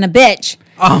you're being a bitch."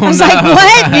 Oh, I was no. like,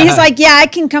 "What?" And he's like, "Yeah, I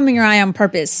can come in your eye on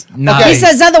purpose." Nice. He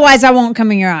says, "Otherwise, I won't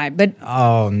come in your eye." But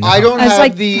Oh no! I don't I was have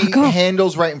like, the fuck off.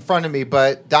 handles right in front of me,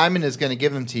 but Diamond is going to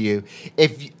give them to you.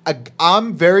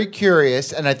 I'm very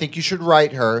curious, and I think you should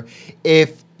write her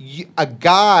if. A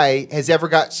guy has ever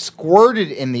got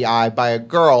squirted in the eye by a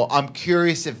girl. I'm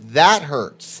curious if that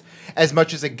hurts as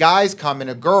much as a guy's cum in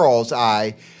a girl's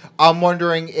eye. I'm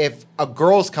wondering if a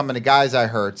girl's coming to guy's eye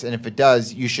hurts, and if it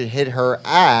does, you should hit her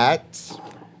at.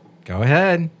 Go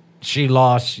ahead. She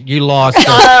lost. You lost.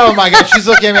 Oh my God, she's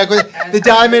looking at me like the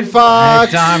Diamond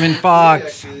Fox. Diamond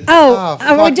Fox. Oh,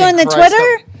 are we doing the fucking Christ.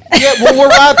 Twitter? Yeah, well, we're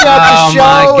wrapping up the Oh show.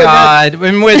 my God!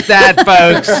 And with that,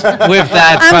 folks,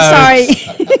 I'm sorry.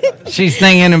 she's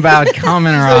thinking about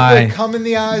coming her Like, eye. come in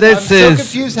the eyes. This I'm so is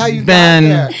confused how you been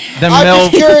got the there. I'm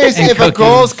milk just curious and if a cookies.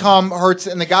 girl's cum hurts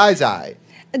in the guy's eye.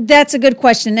 That's a good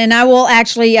question, and I will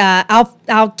actually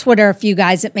I'll Twitter a few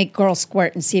guys that make girls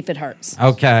squirt and see if it hurts.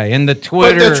 Okay, and the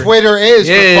Twitter. But the Twitter is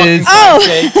for fucking Oh.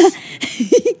 sakes.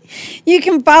 You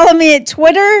can follow me at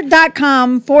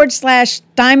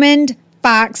twitter.com/Diamond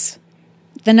Fox,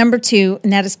 the number 2,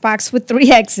 and that is Fox with 3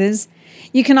 X's.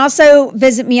 You can also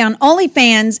visit me on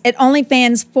OnlyFans at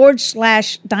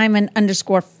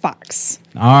OnlyFans/Diamond_Fox.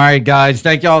 All right, guys.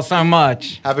 Thank y'all so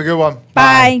much. Have a good one.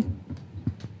 Bye.